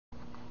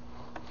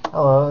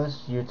Hello, this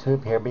is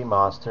YouTube,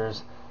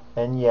 Herebem0nsters.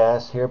 And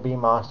yes,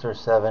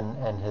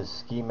 Herebem0nster7 and his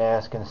ski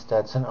mask and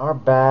Stetson are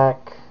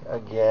back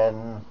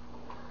again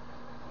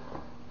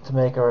to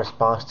make a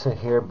response to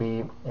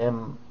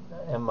Herebem0nsters.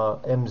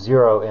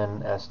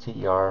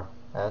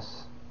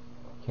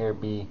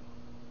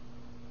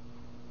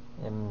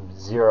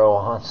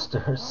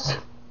 Herebem0nsters.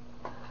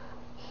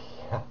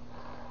 Yeah.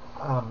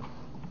 Um,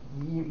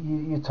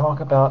 you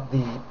talk about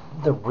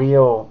the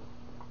real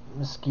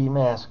ski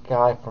mask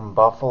guy from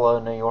Buffalo,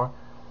 New York.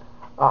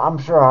 I'm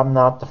sure I'm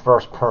not the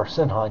first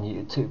person on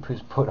YouTube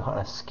who's put on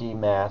a ski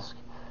mask.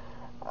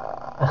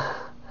 Uh,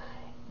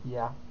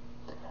 yeah.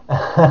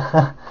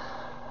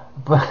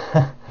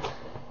 But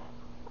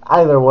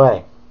either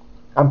way,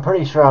 I'm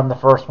pretty sure I'm the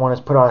first one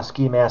who's put on a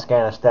ski mask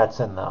and a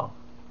Stetson, though.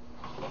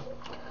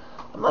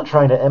 I'm not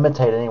trying to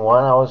imitate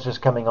anyone. I was just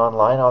coming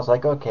online. I was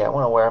like, okay, I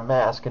want to wear a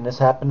mask, and this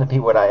happened to be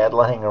what I had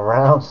laying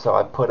around, so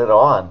I put it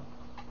on.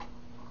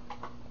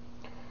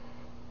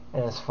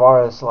 And as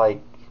far as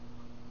like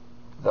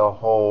the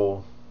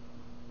whole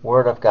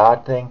Word of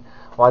God thing,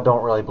 well, I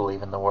don't really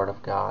believe in the Word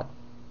of God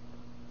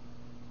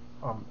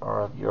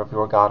or of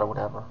your God or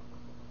whatever.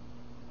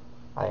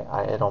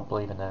 I don't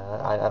believe in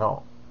that. I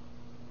don't.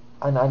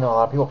 I know a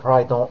lot of people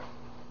probably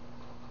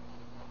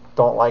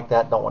don't like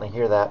that, don't want to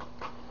hear that,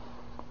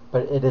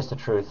 but it is the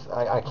truth.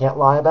 I can't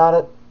lie about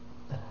it.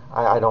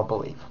 I don't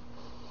believe.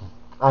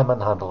 I'm a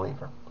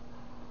non-believer.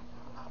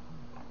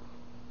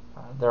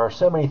 There are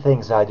so many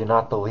things I do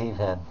not believe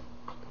in,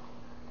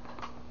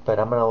 but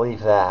I'm going to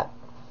leave that.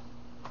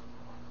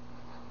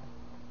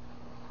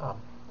 Um,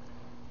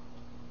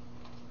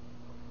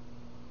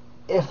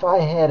 if I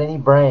had any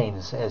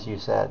brains, as you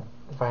said,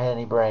 if I had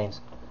any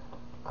brains,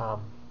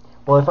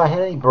 well, if I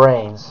had any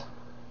brains,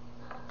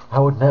 I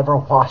would never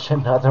watch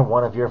another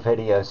one of your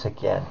videos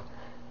again,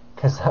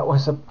 because that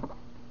was a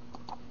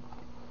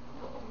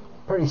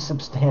pretty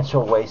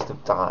substantial waste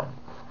of time.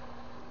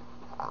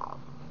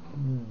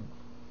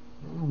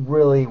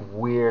 Really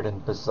weird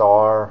and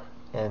bizarre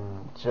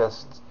and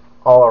just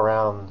all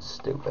around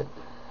stupid.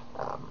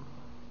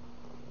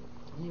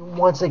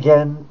 Once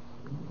again,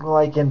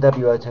 like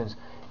NWO tunes,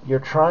 you're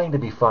trying to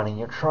be funny.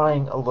 You're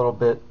trying a little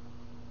bit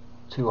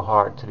too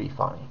hard to be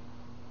funny,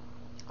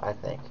 I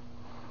think.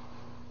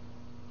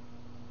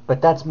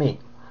 But that's me.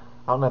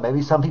 I don't know.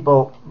 Maybe some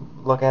people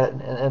look at it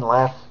and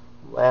laugh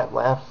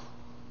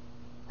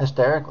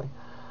hysterically.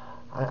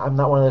 I'm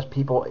not one of those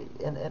people,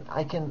 and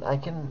I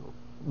can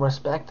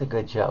respect a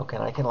good joke,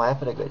 and I can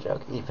laugh at a good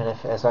joke, even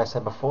if, as I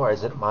said before,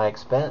 is at my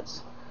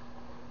expense.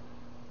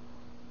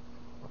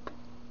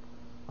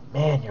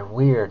 Man, you're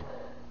weird.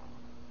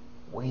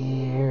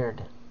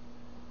 Weird.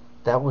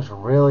 That was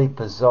really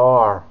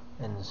bizarre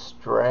and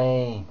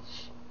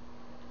strange.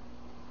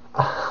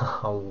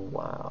 Oh,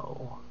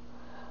 wow.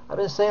 I've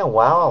been saying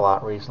wow a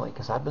lot recently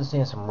because I've been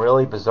seeing some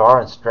really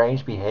bizarre and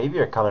strange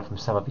behavior coming from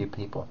some of you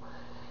people.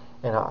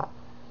 And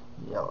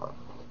you know,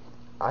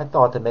 I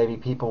thought that maybe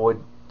people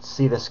would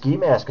see the ski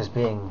mask as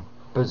being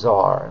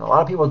bizarre, and a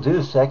lot of people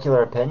do.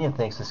 Secular opinion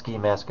thinks the ski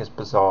mask is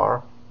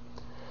bizarre.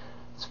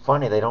 It's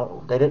funny they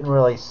didn't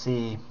really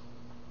see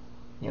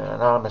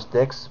Anonymous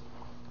Dick's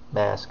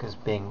mask as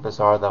being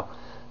bizarre though.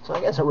 So I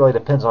guess it really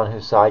depends on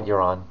whose side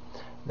you're on.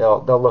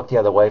 They'll look the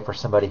other way for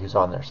somebody who's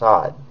on their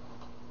side,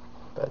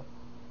 but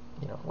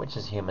which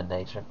is human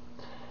nature.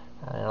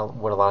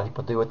 And what a lot of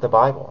people do with the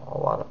Bible. A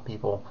lot of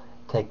people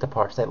take the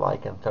parts they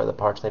like and throw the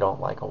parts they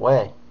don't like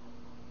away.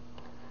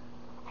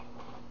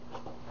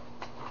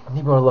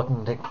 People are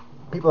willing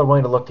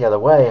to look the other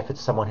way if it's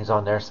someone who's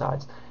on their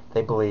sides.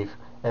 They believe,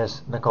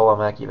 as Niccolo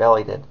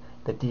Machiavelli did,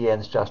 that the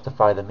ends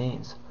justify the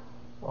means.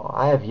 Well,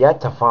 I have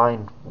yet to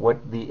find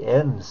what the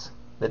ends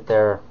that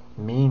their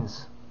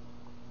means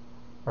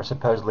are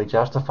supposedly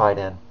justified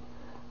in.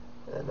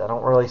 I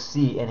don't really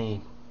see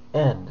any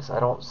ends.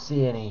 I don't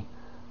see any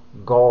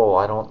goal.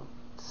 I don't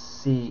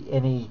see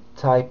any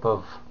type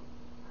of...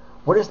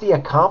 What is the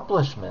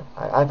accomplishment?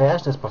 I've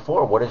asked this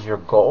before. What is your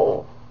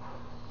goal?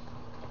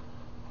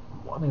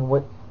 I mean,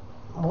 what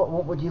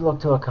would you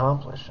look to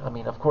accomplish? I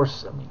mean, of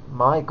course,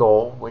 my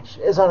goal, which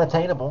is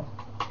unattainable,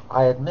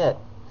 I admit,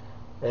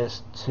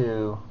 is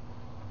to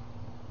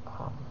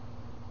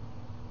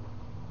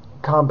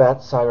combat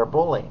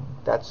cyberbullying.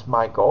 That's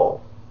my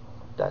goal.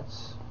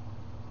 That's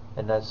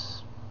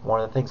one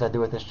of the things I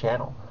do with this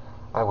channel.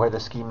 I wear the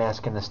ski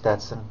mask and the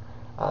Stetson.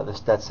 The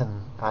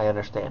Stetson, I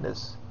understand,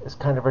 is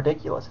kind of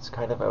ridiculous. It's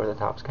kind of over the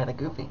top. It's kind of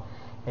goofy.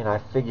 And I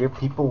figure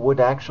people would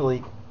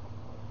actually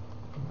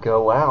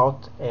go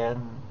out and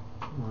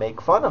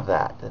make fun of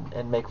that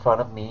and make fun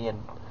of me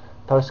and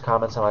post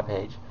comments on my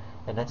page.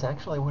 And that's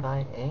actually what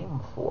I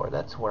aim for.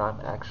 That's what I'm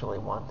actually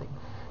wanting.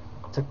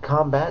 To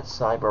combat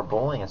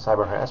cyberbullying and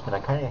cyber harassment, I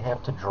kind of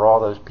have to draw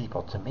those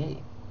people to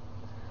me.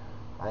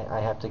 I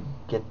have to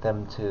get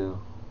them to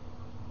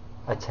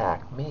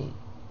attack me,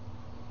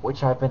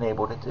 which I've been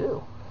able to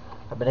do.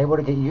 I've been able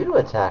to get you to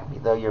attack me,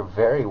 though you're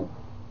very,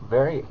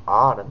 very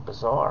odd and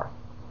bizarre.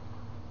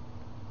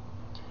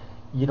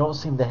 You don't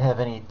seem to have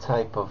any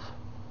type of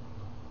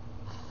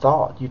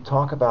thought. You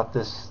talk about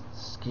this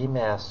ski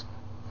mask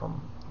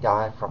from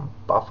guy from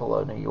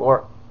Buffalo, New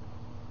York.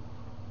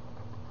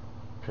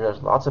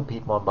 There's lots of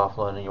people in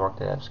Buffalo, New York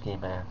that have ski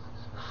masks.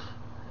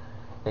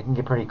 It can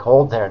get pretty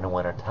cold there in the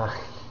wintertime.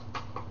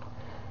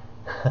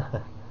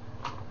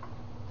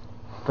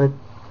 But,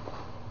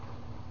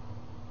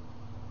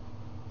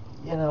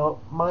 you know,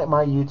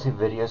 my YouTube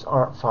videos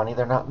aren't funny.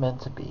 They're not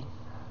meant to be.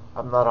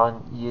 I'm not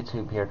on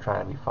YouTube here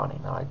trying to be funny.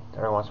 No,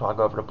 every once in a while I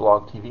go over to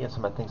Blog TV, and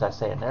some of the things I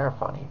say in there are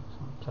funny.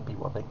 Some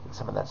people think that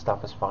some of that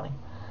stuff is funny.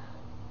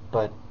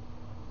 But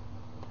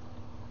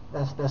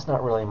that's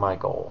not really my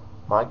goal.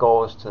 My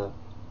goal is to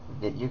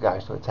get you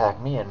guys to attack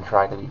me and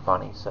try to be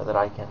funny so that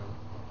I can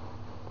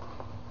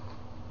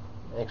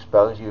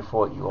expose you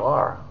for what you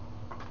are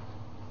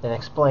and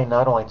explain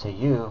not only to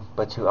you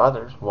but to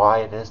others why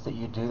it is that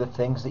you do the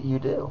things that you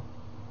do.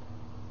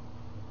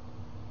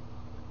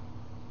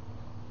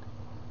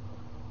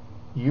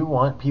 You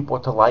want people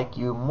to like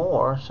you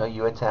more, so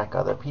you attack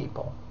other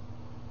people.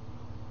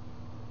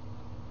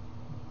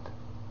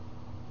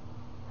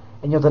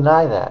 And you'll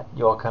deny that.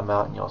 You'll come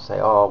out and you'll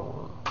say,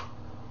 oh,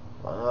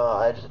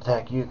 I just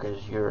attack you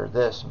because you're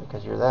this and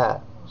because you're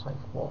that. It's like,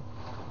 well,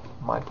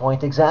 my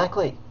point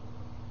exactly.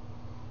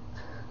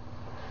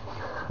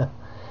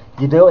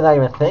 You do it without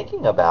even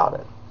thinking about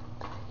it.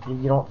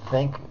 You don't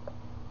think.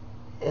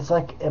 It's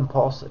like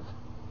impulsive.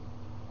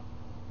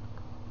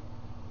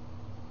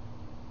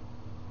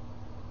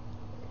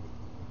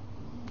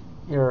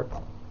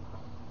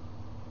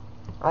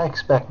 I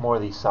expect more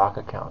of these sock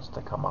accounts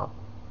to come up.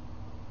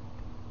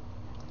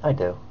 I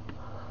do.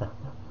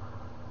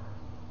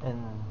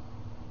 And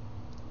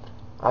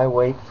I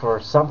wait for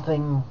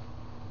something,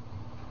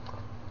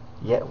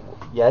 yet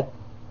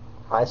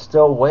I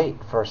still wait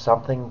for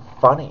something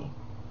funny.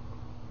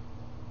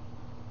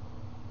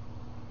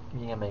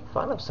 You can make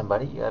fun of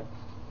somebody.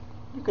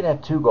 You can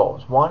have two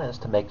goals. One is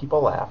to make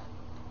people laugh.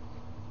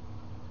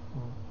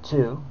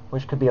 Two,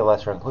 which could be a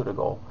lesser included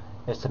goal,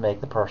 is to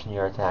make the person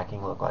you're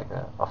attacking look like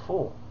a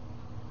fool.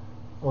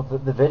 Well,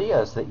 the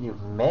videos that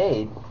you've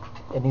made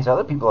and these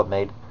other people have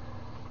made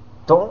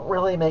don't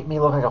really make me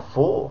look like a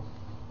fool.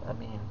 I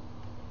mean,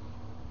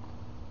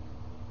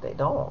 they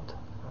don't.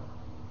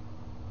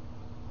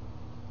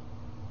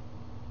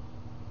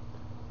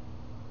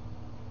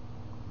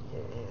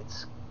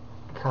 It's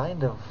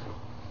kind of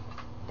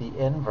the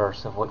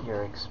inverse of what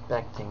you're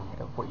expecting,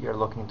 of what you're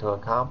looking to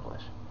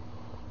accomplish.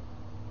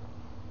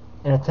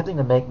 In attempting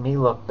to make me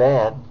look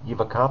bad, you've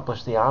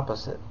accomplished the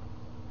opposite.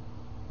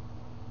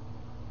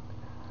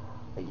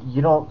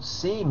 You don't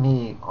see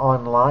me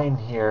online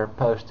here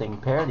posting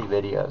parody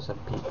videos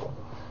of people,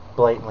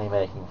 blatantly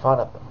making fun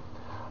of them.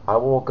 I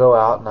will go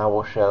out and I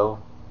will show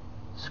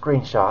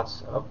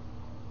screenshots of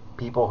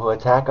people who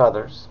attack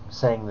others,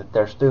 saying that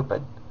they're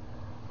stupid.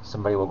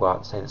 Somebody will go out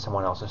and say that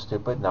someone else is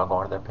stupid, and I'll go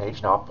onto their page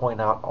and I'll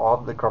point out all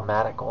the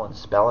grammatical and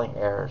spelling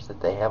errors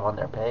that they have on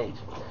their page.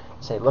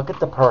 Say, look at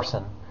the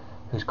person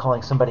who's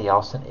calling somebody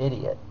else an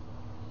idiot.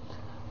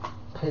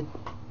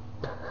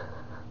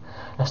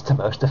 That's the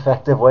most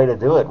effective way to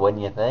do it,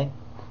 wouldn't you think?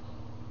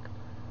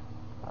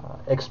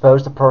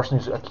 Expose the person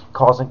who's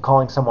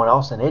calling someone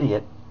else an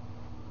idiot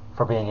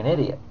for being an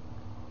idiot.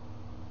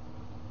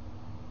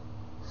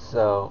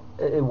 So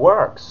it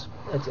works.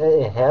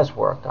 It has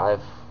worked.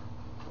 I've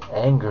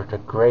angered a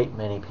great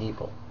many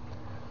people.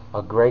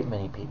 A great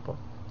many people.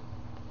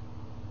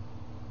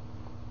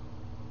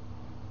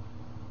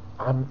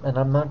 I'm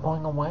not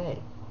going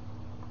away.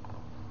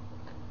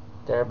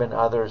 There have been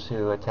others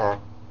who attack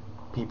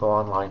people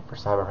online for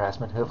cyber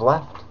harassment who have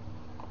left.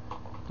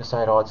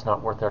 Decide, oh, it's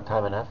not worth their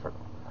time and effort.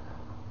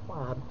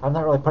 Well, I'm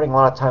not really putting a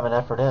lot of time and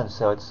effort in,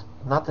 so it's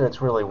not that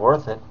it's really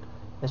worth it.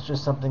 It's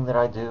just something that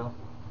I do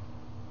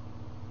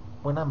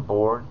when I'm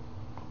bored.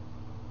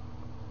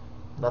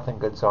 Nothing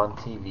good's on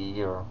TV,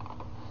 or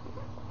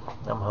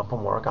I'm home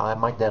from work. I'll have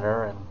my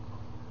dinner, and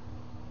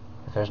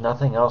if there's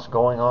nothing else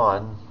going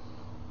on,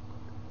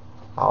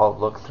 I'll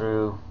look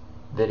through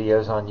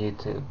videos on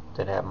YouTube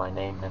that have my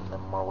name in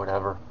them or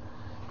whatever,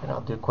 and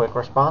I'll do quick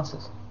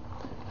responses.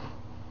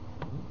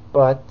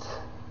 But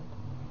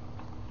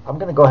I'm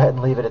going to go ahead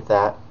and leave it at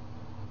that.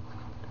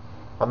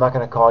 I'm not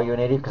going to call you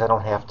an idiot because I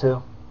don't have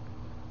to.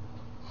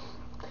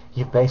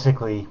 You've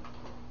basically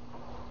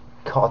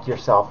called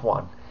yourself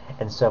one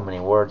in so many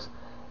words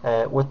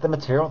with the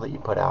material that you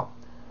put out.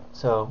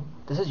 So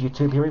this is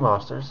YouTube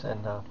Herebem0nsters,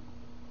 and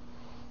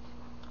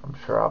I'm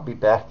sure I'll be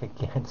back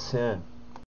again soon.